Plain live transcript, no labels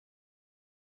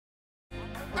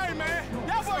Hey, man,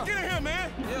 y'all boy get in here,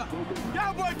 man. Yeah.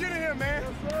 Y'all boy get in here, man.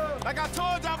 Like I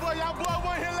told y'all boy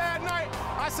wasn't here last night.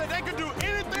 I said they can do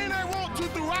anything they want to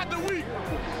throughout the week.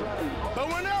 But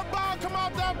when that ball come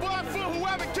off that boy foot,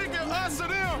 whoever kicking us or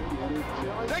them,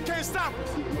 they can't stop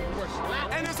us.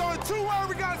 And there's only two words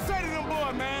we gotta say to them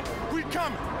boys, man. We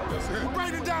coming. We're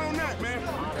breaking down on that, man.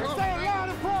 Say it loud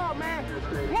and proud, man.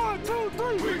 1, 2,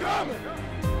 3, we coming.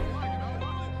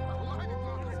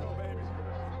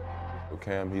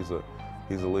 Cam, he's a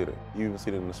leader. You even see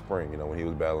it in the spring, you know, when he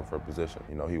was battling for a position.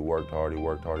 You know, he worked hard,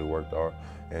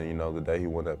 and you know, the day he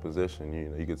won that position, you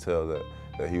know, you could tell that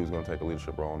he was going to take a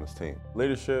leadership role on this team.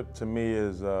 Leadership to me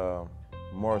is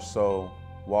more so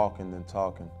walking than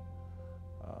talking,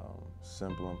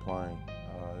 simple and plain.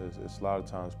 It's a lot of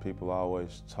times people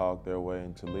always talk their way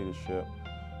into leadership,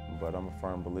 but I'm a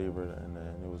firm believer, and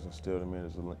it was instilled in me at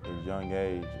a young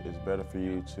age. It's better for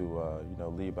you to you know,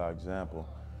 lead by example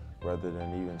rather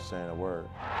than even saying a word.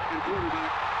 And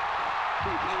quarterback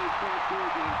from College Park,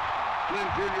 Georgia, Glenn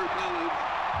Junior College,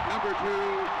 number 2,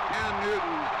 Cam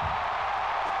Newton.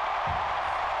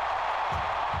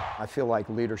 I feel like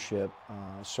leadership,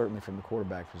 certainly from the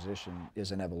quarterback position,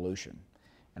 is an evolution.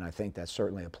 And I think that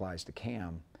certainly applies to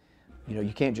Cam. You know,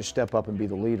 you can't just step up and be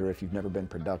the leader if you've never been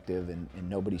productive and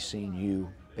nobody's seen you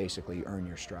basically earn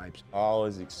your stripes. I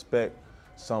always expect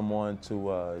someone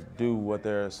to do what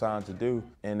they're assigned to do,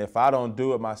 and if I don't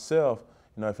do it myself,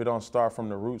 you know, if it don't start from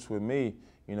the roots with me,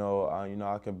 you know,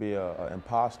 I can be an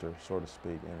imposter, so to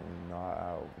speak, and you know,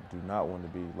 I do not want to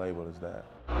be labeled as that.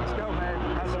 Let's go,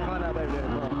 man. Have some fun out there,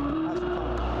 bro. Have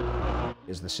some fun.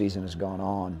 As the season has gone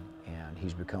on and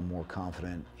he's become more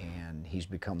confident and he's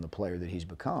become the player that he's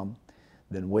become,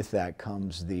 then with that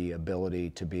comes the ability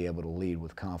to be able to lead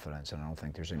with confidence, and I don't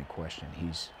think there's any question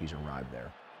he's arrived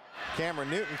there. Cameron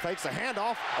Newton fakes a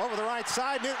handoff over the right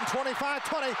side. Newton 25,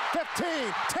 20,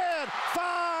 15, 10,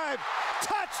 5.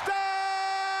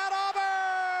 Touchdown,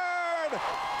 Auburn!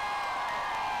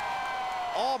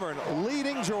 Auburn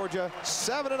leading Georgia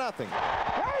 7-0. There you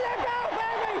go!